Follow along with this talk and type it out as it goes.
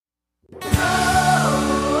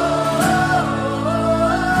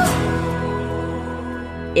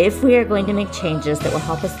if we are going to make changes that will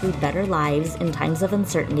help us lead better lives in times of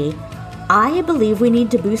uncertainty, I believe we need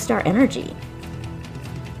to boost our energy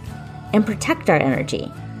and protect our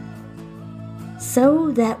energy so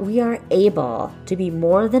that we are able to be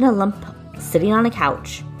more than a lump sitting on a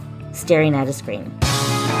couch staring at a screen.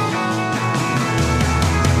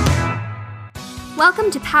 Welcome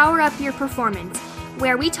to Power Up Your Performance,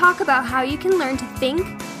 where we talk about how you can learn to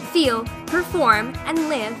think, feel, perform, and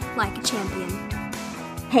live like a champion.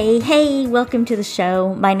 Hey, welcome to the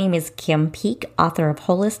show. My name is Kim Peek, author of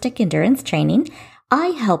Holistic Endurance Training. I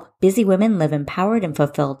help busy women live empowered and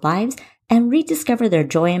fulfilled lives and rediscover their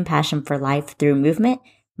joy and passion for life through movement,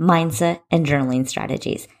 mindset, and journaling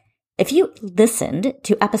strategies. If you listened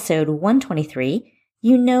to episode 123,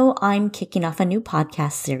 you know I'm kicking off a new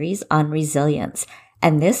podcast series on resilience,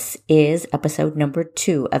 and this is episode number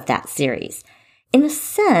 2 of that series. In a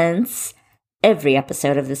sense, every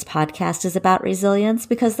episode of this podcast is about resilience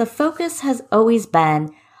because the focus has always been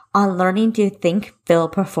on learning to think, feel,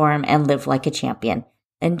 perform, and live like a champion.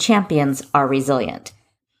 And champions are resilient.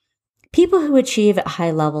 People who achieve at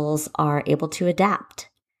high levels are able to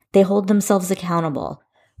adapt. They hold themselves accountable.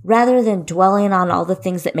 Rather than dwelling on all the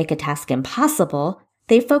things that make a task impossible,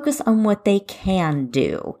 they focus on what they can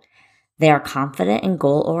do. They are confident and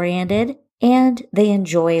goal-oriented, and they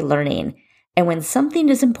enjoy learning. And when something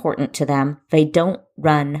is important to them, they don't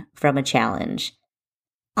run from a challenge.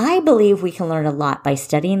 I believe we can learn a lot by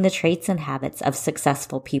studying the traits and habits of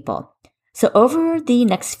successful people. So over the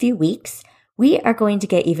next few weeks, we are going to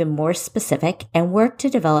get even more specific and work to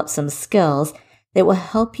develop some skills that will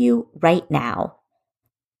help you right now.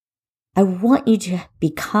 I want you to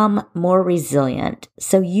become more resilient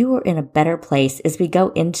so you are in a better place as we go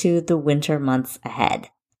into the winter months ahead.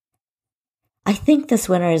 I think this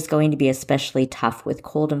winter is going to be especially tough with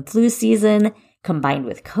cold and flu season, combined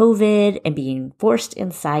with COVID and being forced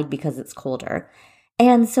inside because it's colder.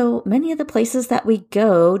 And so many of the places that we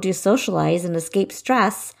go to socialize and escape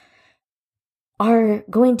stress are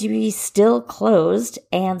going to be still closed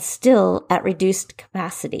and still at reduced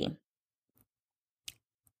capacity.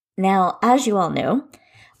 Now, as you all know,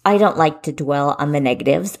 I don't like to dwell on the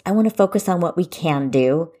negatives. I want to focus on what we can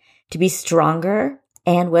do to be stronger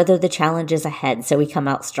and weather the challenges ahead so we come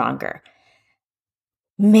out stronger.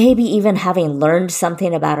 Maybe even having learned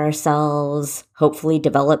something about ourselves, hopefully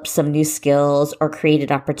developed some new skills or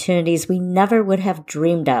created opportunities we never would have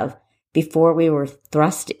dreamed of before we were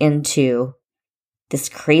thrust into this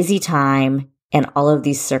crazy time and all of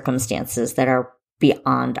these circumstances that are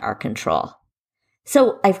beyond our control.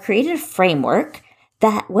 So I've created a framework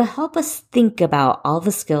that will help us think about all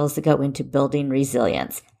the skills that go into building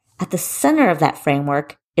resilience. At the center of that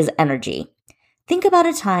framework is energy. Think about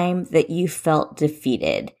a time that you felt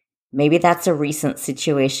defeated. Maybe that's a recent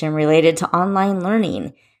situation related to online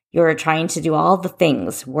learning. You're trying to do all the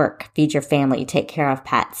things, work, feed your family, take care of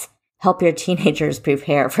pets, help your teenagers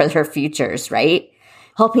prepare for their futures, right?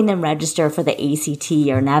 Helping them register for the ACT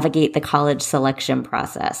or navigate the college selection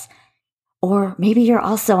process. Or maybe you're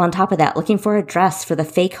also on top of that looking for a dress for the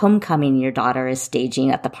fake homecoming your daughter is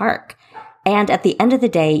staging at the park. And at the end of the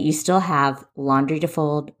day, you still have laundry to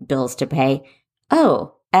fold, bills to pay.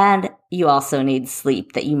 Oh, and you also need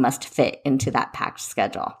sleep that you must fit into that packed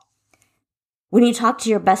schedule. When you talk to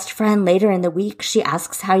your best friend later in the week, she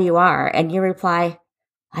asks how you are, and you reply,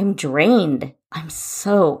 "I'm drained. I'm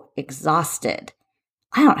so exhausted.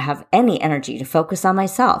 I don't have any energy to focus on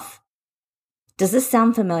myself." Does this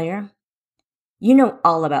sound familiar? You know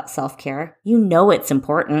all about self-care. You know it's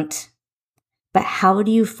important. But how do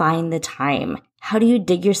you find the time? How do you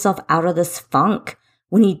dig yourself out of this funk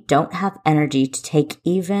when you don't have energy to take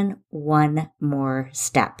even one more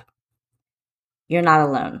step? You're not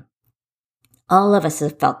alone. All of us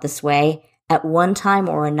have felt this way at one time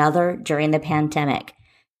or another during the pandemic.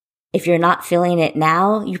 If you're not feeling it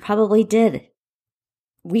now, you probably did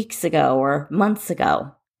weeks ago or months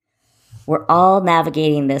ago. We're all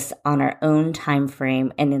navigating this on our own time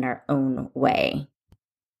frame and in our own way.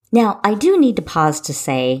 Now, I do need to pause to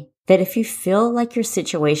say that if you feel like your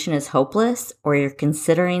situation is hopeless or you're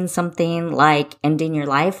considering something like ending your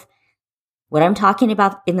life, what I'm talking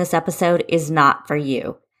about in this episode is not for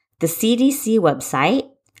you. The CDC website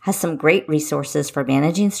has some great resources for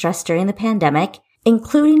managing stress during the pandemic,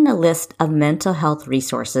 including a list of mental health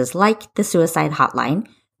resources like the suicide hotline,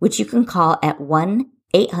 which you can call at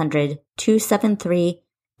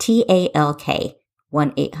 1-800-273-TALK,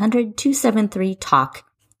 1-800-273-TALK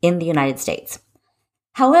in the United States.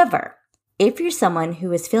 However, if you're someone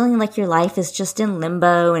who is feeling like your life is just in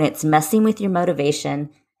limbo and it's messing with your motivation,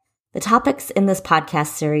 the topics in this podcast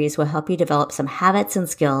series will help you develop some habits and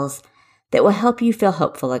skills that will help you feel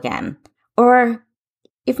hopeful again. Or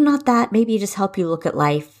if not that, maybe just help you look at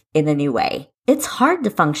life in a new way. It's hard to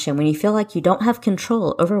function when you feel like you don't have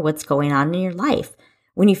control over what's going on in your life,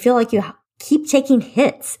 when you feel like you keep taking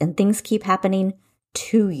hits and things keep happening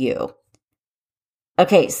to you.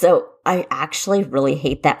 Okay, so I actually really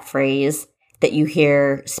hate that phrase that you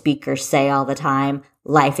hear speakers say all the time.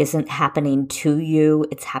 Life isn't happening to you,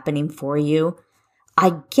 it's happening for you.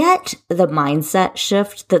 I get the mindset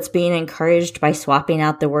shift that's being encouraged by swapping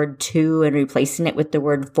out the word to and replacing it with the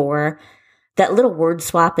word for. That little word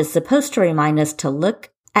swap is supposed to remind us to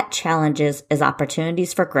look at challenges as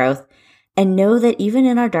opportunities for growth and know that even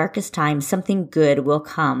in our darkest times, something good will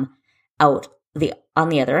come out on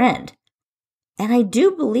the other end. And I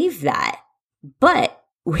do believe that. But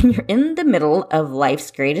when you're in the middle of life's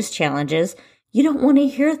greatest challenges, you don't want to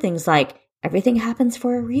hear things like, everything happens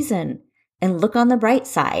for a reason, and look on the bright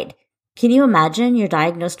side. Can you imagine you're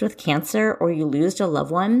diagnosed with cancer or you lose a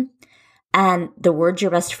loved one, and the words your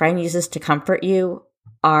best friend uses to comfort you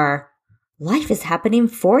are, life is happening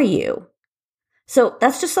for you. So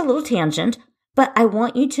that's just a little tangent, but I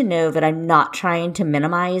want you to know that I'm not trying to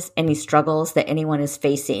minimize any struggles that anyone is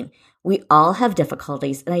facing. We all have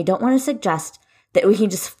difficulties, and I don't want to suggest that we can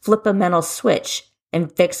just flip a mental switch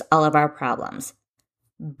and fix all of our problems.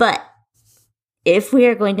 But if we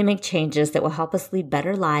are going to make changes that will help us lead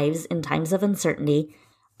better lives in times of uncertainty,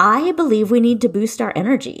 I believe we need to boost our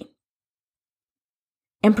energy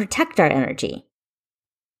and protect our energy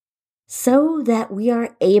so that we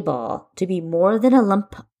are able to be more than a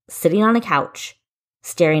lump sitting on a couch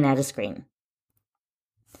staring at a screen.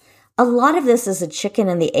 A lot of this is a chicken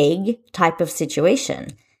and the egg type of situation.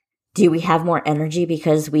 Do we have more energy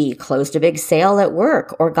because we closed a big sale at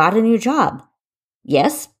work or got a new job?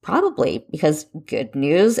 Yes, probably, because good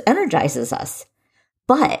news energizes us.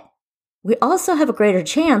 But we also have a greater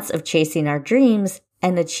chance of chasing our dreams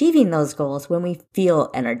and achieving those goals when we feel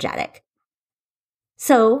energetic.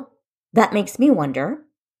 So that makes me wonder,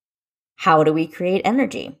 how do we create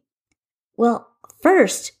energy? Well,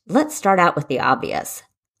 first, let's start out with the obvious.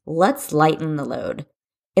 Let's lighten the load.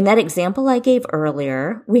 In that example I gave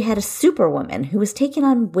earlier, we had a superwoman who was taking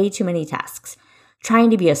on way too many tasks, trying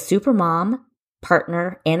to be a super mom,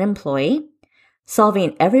 partner, and employee,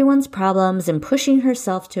 solving everyone's problems and pushing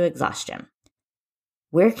herself to exhaustion.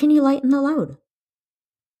 Where can you lighten the load?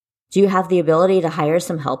 Do you have the ability to hire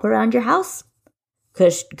some help around your house?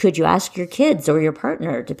 Could you ask your kids or your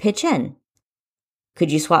partner to pitch in?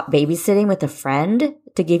 Could you swap babysitting with a friend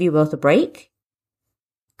to give you both a break?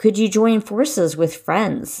 Could you join forces with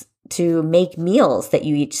friends to make meals that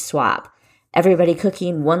you each swap? Everybody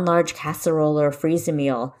cooking one large casserole or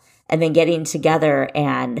freeze-a-meal and then getting together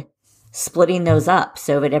and splitting those up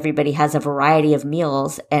so that everybody has a variety of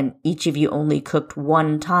meals and each of you only cooked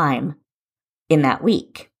one time in that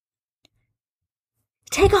week.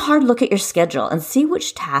 Take a hard look at your schedule and see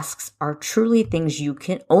which tasks are truly things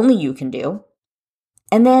only you can do.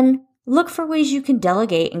 And then look for ways you can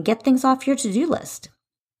delegate and get things off your to-do list.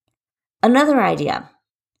 Another idea,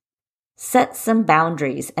 set some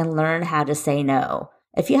boundaries and learn how to say no.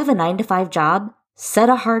 If you have a 9-to-5 job, set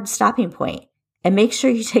a hard stopping point and make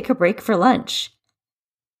sure you take a break for lunch.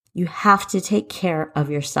 You have to take care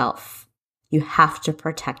of yourself. You have to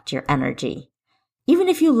protect your energy. Even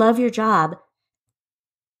if you love your job,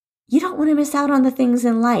 you don't want to miss out on the things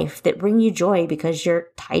in life that bring you joy because you're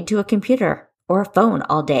tied to a computer or a phone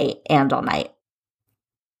all day and all night.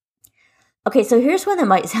 Okay, so here's one that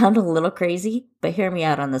might sound a little crazy, but hear me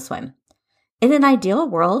out on this one. In an ideal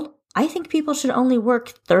world, I think people should only work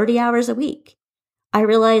 30 hours a week. I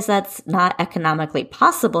realize that's not economically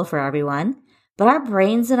possible for everyone, but our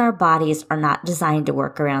brains and our bodies are not designed to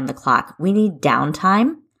work around the clock. We need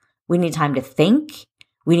downtime. We need time to think.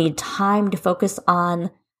 We need time to focus on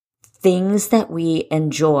things that we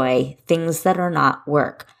enjoy, things that are not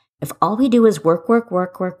work. If all we do is work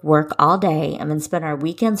all day and then spend our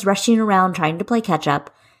weekends rushing around trying to play catch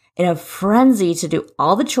up in a frenzy to do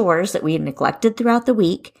all the chores that we had neglected throughout the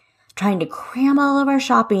week, trying to cram all of our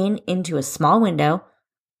shopping into a small window,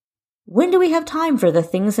 when do we have time for the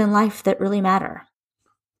things in life that really matter?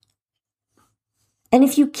 And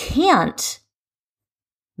if you can't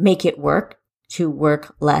make it work to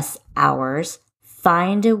work less hours,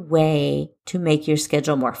 find a way to make your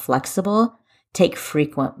schedule more flexible. Take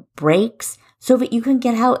frequent breaks so that you can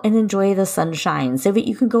get out and enjoy the sunshine, so that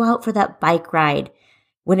you can go out for that bike ride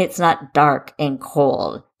when it's not dark and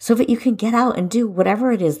cold, so that you can get out and do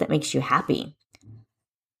whatever it is that makes you happy.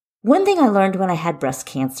 One thing I learned when I had breast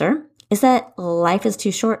cancer is that life is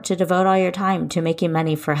too short to devote all your time to making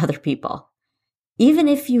money for other people. Even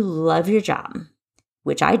if you love your job,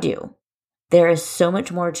 which I do, There is so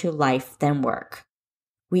much more to life than work.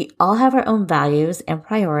 We all have our own values and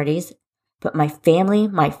priorities, but my family,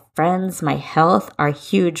 my friends, my health are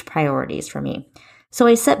huge priorities for me. So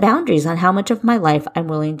I set boundaries on how much of my life I'm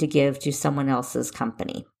willing to give to someone else's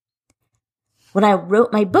company. When I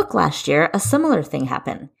wrote my book last year, a similar thing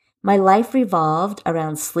happened. My life revolved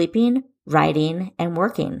around sleeping, writing, and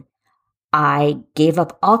working. I gave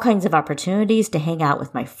up all kinds of opportunities to hang out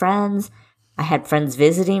with my friends. I had friends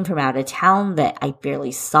visiting from out of town that I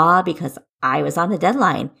barely saw because I was on a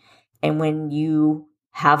deadline. And when you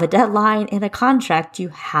have a deadline in a contract, you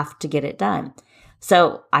have to get it done.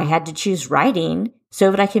 So I had to choose writing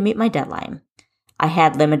so that I could meet my deadline. I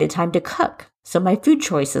had limited time to cook, so my food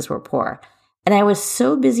choices were poor. And I was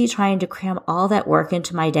so busy trying to cram all that work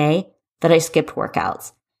into my day that I skipped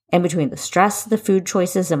workouts. And between the stress, the food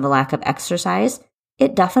choices, and the lack of exercise,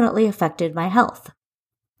 it definitely affected my health.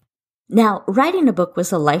 Now, writing a book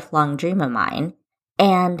was a lifelong dream of mine,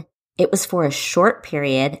 and it was for a short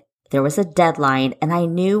period. There was a deadline, and I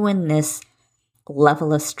knew when this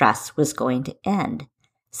level of stress was going to end.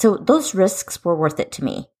 So those risks were worth it to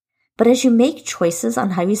me. But as you make choices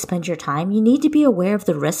on how you spend your time, you need to be aware of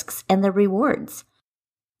the risks and the rewards.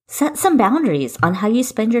 Set some boundaries on how you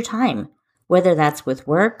spend your time, whether that's with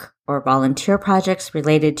work or volunteer projects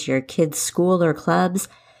related to your kids' school or clubs,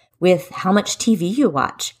 with how much TV you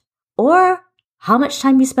watch, or how much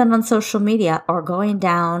time you spend on social media or going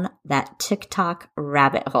down that TikTok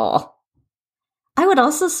rabbit hole. I would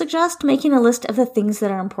also suggest making a list of the things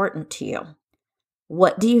that are important to you.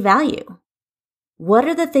 What do you value? What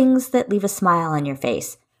are the things that leave a smile on your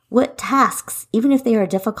face? What tasks, even if they are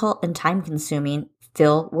difficult and time-consuming,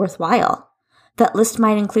 feel worthwhile? That list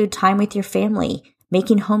might include time with your family,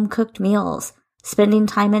 making home-cooked meals, spending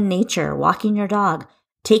time in nature, walking your dog,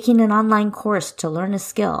 taking an online course to learn a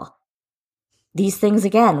skill. These things,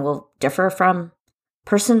 again, will differ from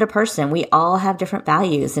person to person. We all have different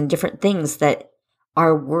values and different things that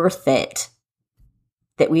are worth it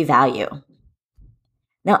that we value.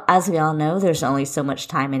 Now, as we all know, there's only so much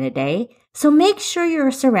time in a day, so make sure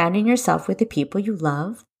you're surrounding yourself with the people you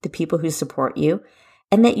love, the people who support you,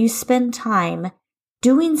 and that you spend time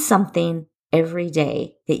doing something every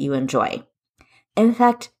day that you enjoy. In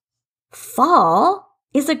fact, fall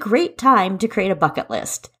is a great time to create a bucket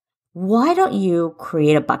list. Why don't you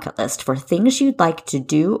create a bucket list for things you'd like to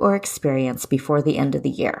do or experience before the end of the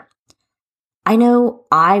year? I know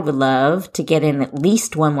I would love to get in at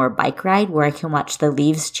least one more bike ride where I can watch the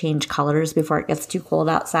leaves change colors before it gets too cold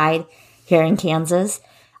outside here in Kansas.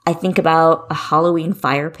 I think about a Halloween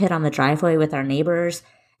fire pit on the driveway with our neighbors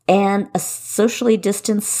and a socially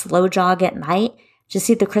distanced slow jog at night to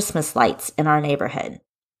see the Christmas lights in our neighborhood.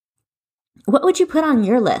 What would you put on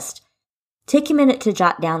your list? Take a minute to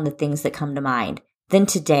jot down the things that come to mind. Then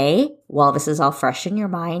today, while this is all fresh in your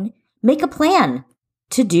mind, make a plan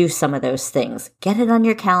to do some of those things. Get it on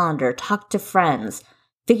your calendar, talk to friends,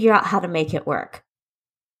 figure out how to make it work.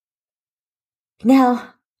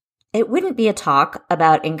 Now, it wouldn't be a talk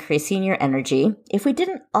about increasing your energy if we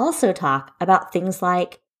didn't also talk about things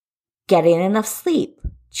like getting enough sleep,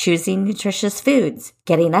 choosing nutritious foods,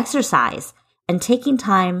 getting exercise, and taking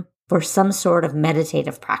time for some sort of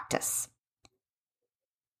meditative practice.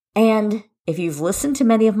 And if you've listened to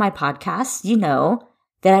many of my podcasts, you know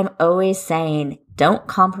that I'm always saying, don't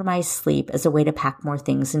compromise sleep as a way to pack more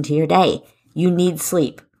things into your day. You need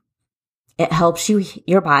sleep. It helps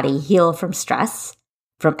your body heal from stress,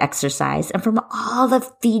 from exercise, and from all the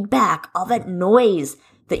feedback, all that noise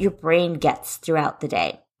that your brain gets throughout the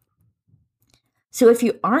day. So if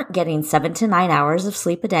you aren't getting 7 to 9 hours of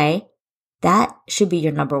sleep a day, that should be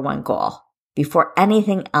your number one goal. Before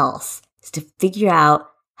anything else is to figure out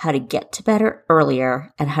how to get to bed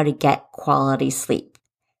earlier and how to get quality sleep.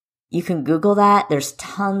 You can Google that. There's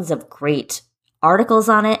tons of great articles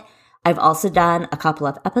on it. I've also done a couple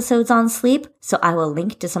of episodes on sleep, so I will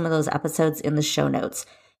link to some of those episodes in the show notes.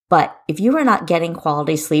 But if you are not getting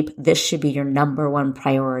quality sleep, this should be your number one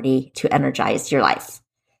priority to energize your life.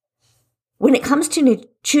 When it comes to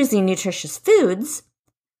choosing nutritious foods,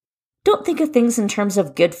 don't think of things in terms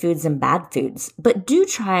of good foods and bad foods, but do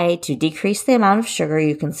try to decrease the amount of sugar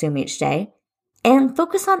you consume each day and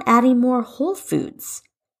focus on adding more whole foods.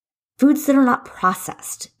 Foods that are not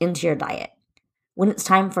processed into your diet. When it's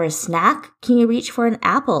time for a snack, can you reach for an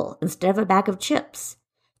apple instead of a bag of chips?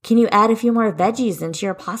 Can you add a few more veggies into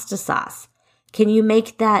your pasta sauce? Can you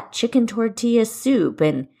make that chicken tortilla soup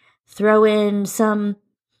and throw in some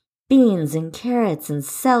beans and carrots and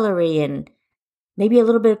celery and maybe a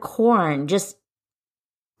little bit of corn, just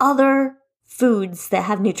other foods that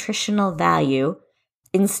have nutritional value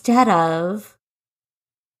instead of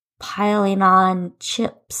piling on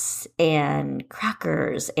chips and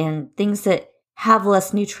crackers and things that have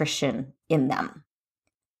less nutrition in them.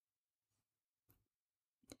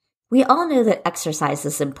 We all know that exercise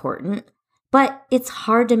is important, but it's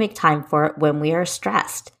hard to make time for it when we are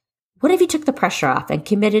stressed. What if you took the pressure off and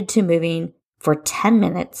committed to moving for 10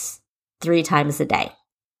 minutes 3 times a day?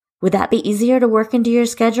 Would that be easier to work into your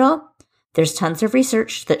schedule? There's tons of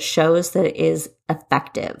research that shows that it is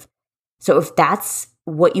effective. So if that's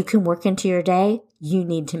what you can work into your day, you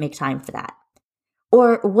need to make time for that.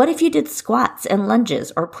 Or what if you did squats and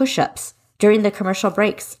lunges or push-ups during the commercial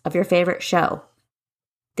breaks of your favorite show?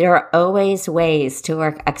 There are always ways to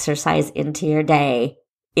work exercise into your day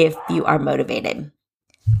if you are motivated.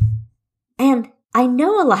 And I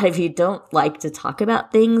know a lot of you don't like to talk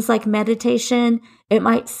about things like meditation. It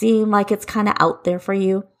might seem like it's kind of out there for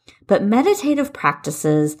you, but meditative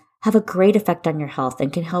practices have a great effect on your health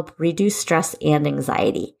and can help reduce stress and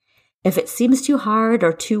anxiety. If it seems too hard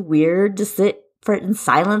or too weird to sit in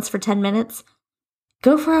silence for 10 minutes,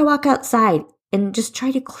 go for a walk outside and just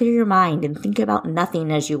try to clear your mind and think about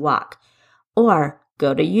nothing as you walk. Or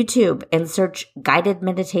go to YouTube and search guided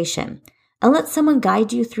meditation and let someone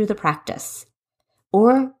guide you through the practice.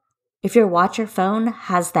 Or if your watch or phone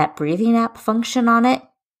has that breathing app function on it,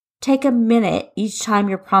 take a minute each time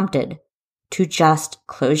you're prompted to just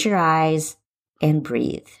close your eyes and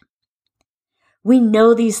breathe. We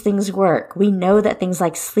know these things work. We know that things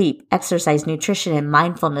like sleep, exercise, nutrition, and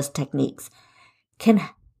mindfulness techniques can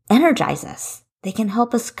energize us. They can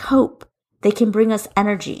help us cope. They can bring us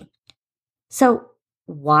energy. So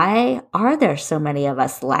why are there so many of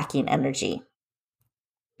us lacking energy?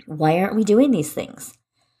 Why aren't we doing these things?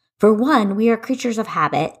 For one, we are creatures of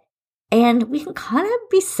habit, and we can kind of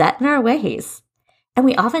be set in our ways. And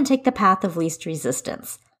we often take the path of least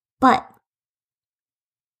resistance. But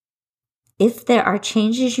if there are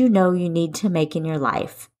changes you know you need to make in your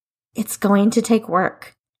life, it's going to take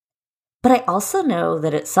work. But I also know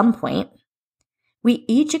that at some point, we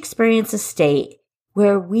each experience a state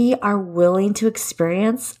where we are willing to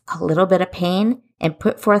experience a little bit of pain and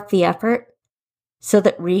put forth the effort so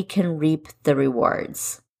that we can reap the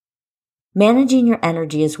rewards. Managing your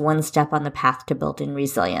energy is one step on the path to building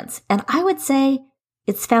resilience, and I would say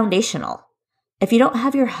it's foundational. If you don't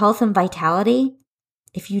have your health and vitality,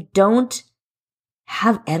 if you don't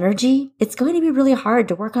have energy, it's going to be really hard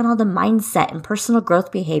to work on all the mindset and personal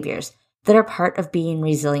growth behaviors that are part of being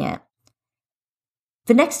resilient.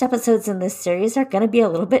 The next episodes in this series are going to be a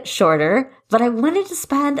little bit shorter, but I wanted to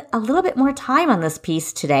spend a little bit more time on this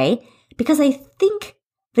piece today because I think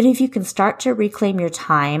that if you can start to reclaim your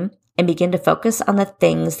time and begin to focus on the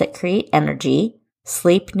things that create energy,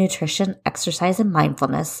 sleep, nutrition, exercise, and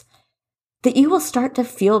mindfulness, that you will start to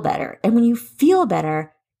feel better. And when you feel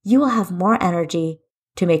better, you will have more energy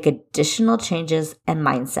to make additional changes and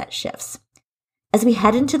mindset shifts. As we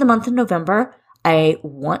head into the month of November, I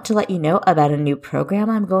want to let you know about a new program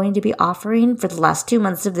I'm going to be offering for the last 2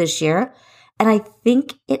 months of this year. And I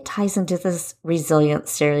think it ties into this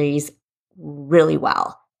resilience series really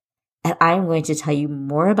well. And I'm going to tell you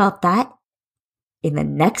more about that in the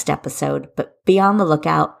next episode, but be on the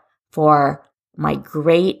lookout for my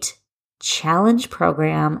great challenge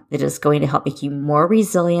program that is going to help make you more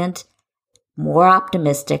resilient, more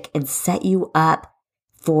optimistic, and set you up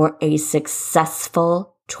for a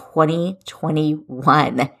successful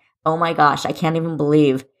 2021. Oh my gosh, I can't even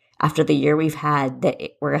believe after the year we've had that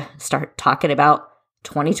we're going to start talking about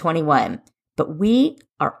 2021. But we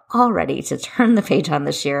are all ready to turn the page on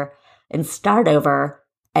this year and start over.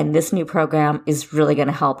 And this new program is really going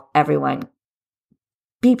to help everyone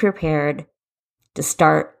be prepared to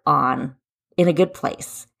start on in a good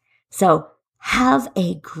place. So have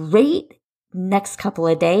a great next couple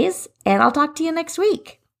of days, and I'll talk to you next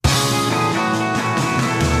week.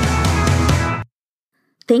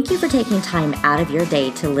 Thank you for taking time out of your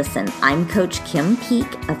day to listen. I'm Coach Kim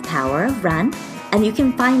Peek of Power of Run, and you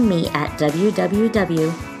can find me at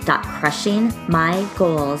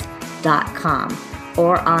www.crushingmygoals.com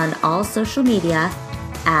or on all social media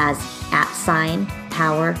as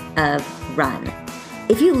 @PowerOfRun.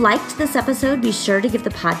 If you liked this episode, be sure to give the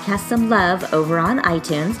podcast some love over on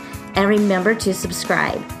iTunes, and remember to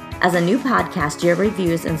subscribe. As a new podcast, your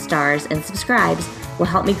reviews and stars and subscribes will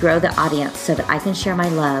help me grow the audience so that I can share my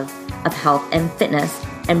love of health and fitness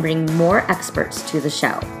and bring more experts to the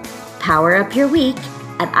show. Power up your week,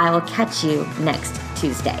 and I will catch you next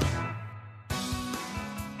Tuesday.